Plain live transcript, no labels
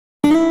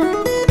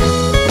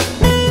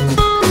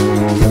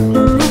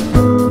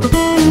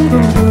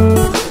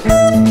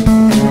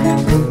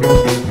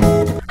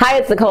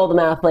it's Nicole the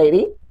Math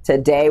Lady.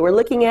 Today we're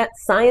looking at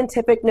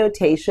scientific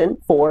notation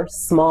for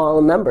small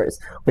numbers.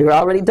 We've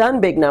already done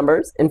big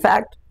numbers. In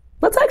fact,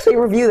 let's actually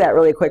review that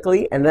really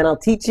quickly and then I'll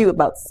teach you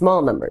about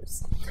small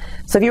numbers.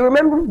 So if you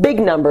remember big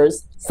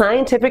numbers,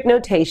 scientific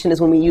notation is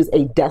when we use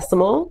a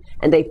decimal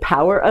and a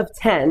power of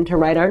 10 to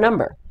write our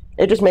number.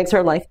 It just makes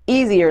our life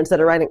easier instead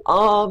of writing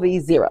all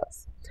these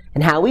zeros.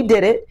 And how we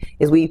did it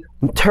is we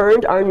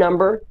turned our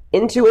number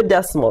into a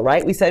decimal,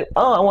 right? We said,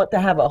 oh, I want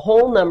to have a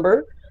whole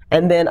number,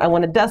 and then I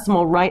want a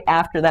decimal right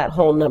after that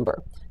whole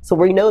number. So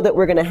we know that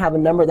we're going to have a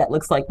number that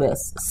looks like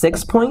this,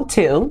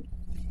 6.2.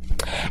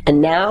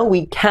 And now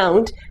we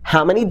count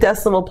how many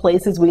decimal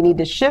places we need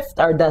to shift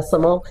our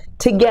decimal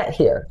to get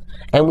here.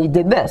 And we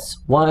did this,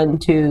 1,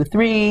 2,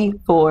 3,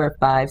 4,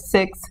 5,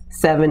 6,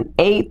 7,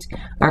 8.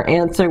 Our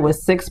answer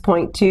was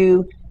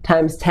 6.2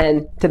 times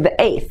 10 to the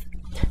 8th.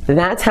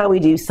 That's how we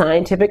do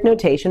scientific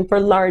notation for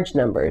large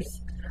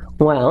numbers.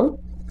 Well,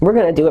 we're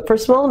going to do it for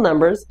small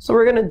numbers, so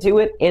we're going to do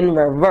it in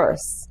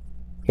reverse.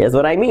 Here's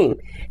what I mean.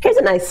 Here's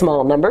a nice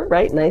small number,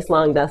 right? Nice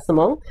long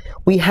decimal.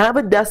 We have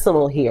a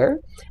decimal here,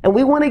 and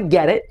we want to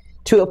get it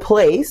to a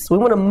place. We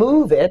want to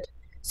move it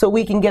so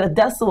we can get a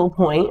decimal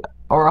point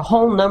or a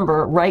whole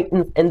number right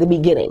in the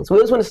beginning. So we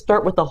always want to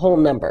start with the whole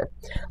number.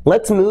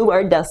 Let's move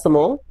our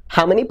decimal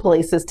how many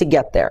places to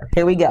get there.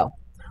 Here we go.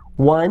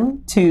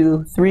 1,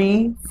 2,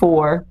 3,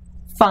 4,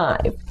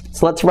 5.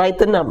 So let's write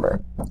the number.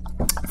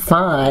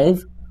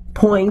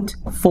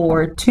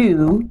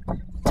 5.42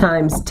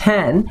 times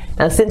 10.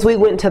 Now since we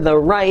went to the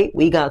right,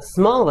 we got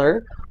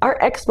smaller, our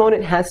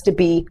exponent has to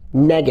be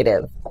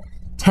negative.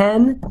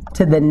 10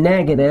 to the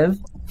negative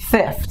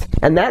 5th.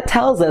 And that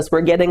tells us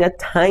we're getting a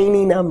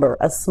tiny number,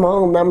 a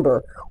small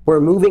number. We're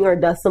moving our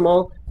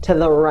decimal to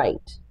the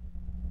right.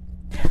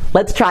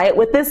 Let's try it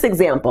with this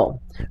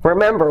example.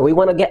 Remember, we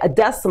want to get a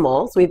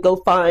decimal, so we go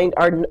find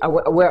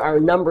where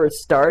our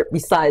numbers start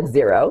besides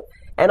 0.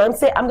 And I'm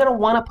going to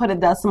want to put a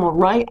decimal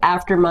right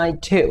after my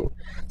 2.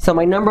 So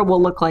my number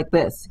will look like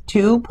this,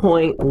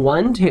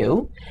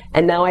 2.12.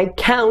 And now I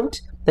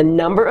count the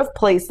number of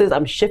places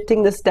I'm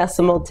shifting this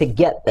decimal to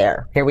get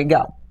there. Here we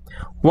go.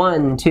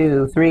 1,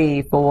 2,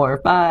 3,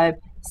 4, 5,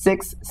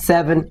 6,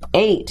 7,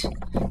 8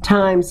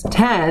 times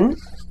 10.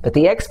 But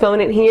the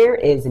exponent here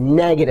is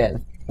negative.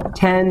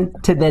 10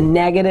 to the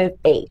negative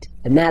 8.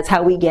 And that's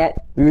how we get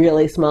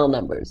really small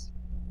numbers.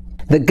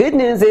 The good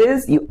news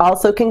is you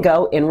also can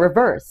go in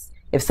reverse.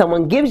 If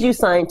someone gives you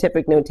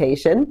scientific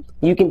notation,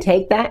 you can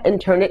take that and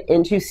turn it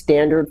into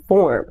standard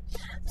form.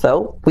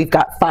 So we've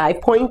got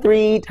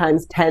 5.3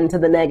 times 10 to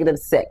the negative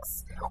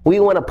 6. We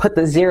want to put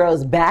the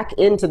zeros back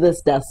into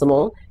this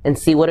decimal and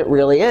see what it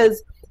really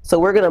is. So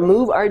we're going to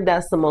move our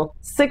decimal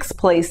 6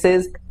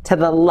 places to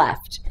the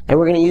left. And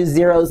we're going to use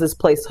zeros as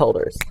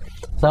placeholders.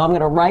 So I'm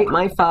going to write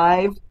my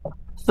 5,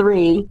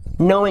 3,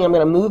 knowing I'm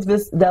going to move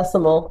this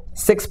decimal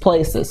 6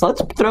 places. So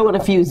let's throw in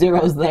a few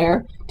zeros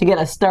there to get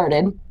us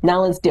started.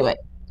 Now let's do it.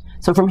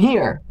 So from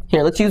here,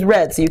 let's use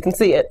red so you can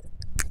see it.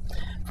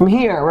 From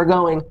here, we're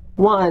going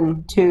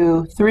 1,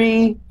 2,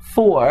 3,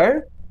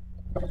 4,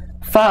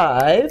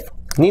 5.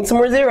 Need some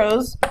more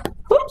zeros.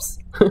 Whoops.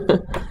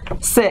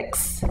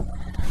 6.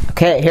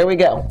 Okay, here we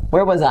go.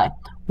 Where was I?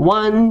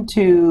 1,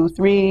 2,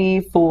 3,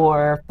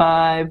 4,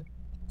 5,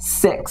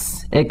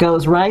 6. It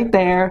goes right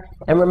there.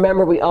 And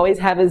remember, we always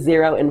have a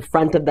 0 in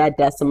front of that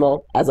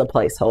decimal as a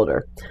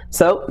placeholder.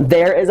 So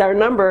there is our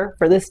number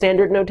for this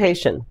standard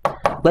notation.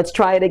 Let's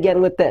try it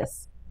again with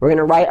this. We're going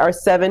to write our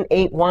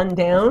 781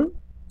 down.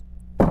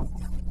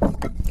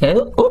 Okay,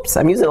 oops,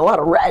 I'm using a lot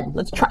of red.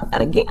 Let's try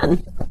that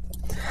again.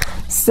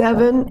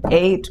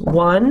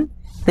 781.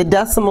 The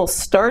decimal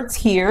starts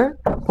here,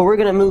 but we're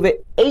going to move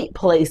it 8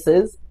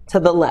 places to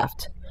the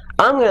left.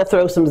 I'm going to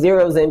throw some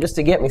zeros in just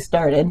to get me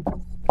started.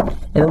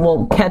 And then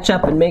we'll catch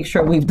up and make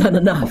sure we've done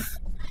enough.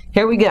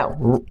 Here we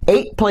go.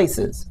 8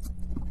 places.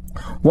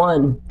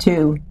 1,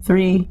 2,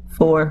 3,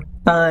 4,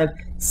 5,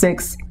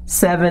 6,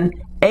 7,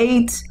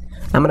 8.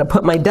 I'm going to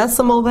put my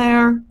decimal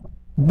there.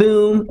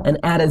 Boom. And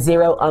add a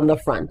 0 on the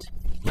front.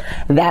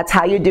 That's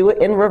how you do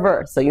it in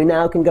reverse. So you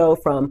now can go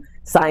from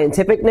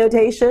scientific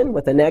notation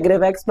with a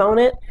negative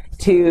exponent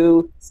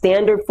to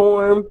standard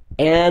form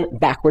and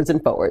backwards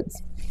and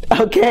forwards.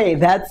 Okay,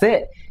 that's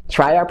it.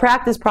 Try our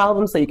practice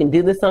problems so you can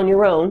do this on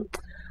your own.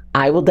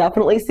 I will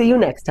definitely see you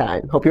next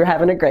time. Hope you're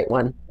having a great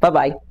one.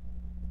 Bye-bye.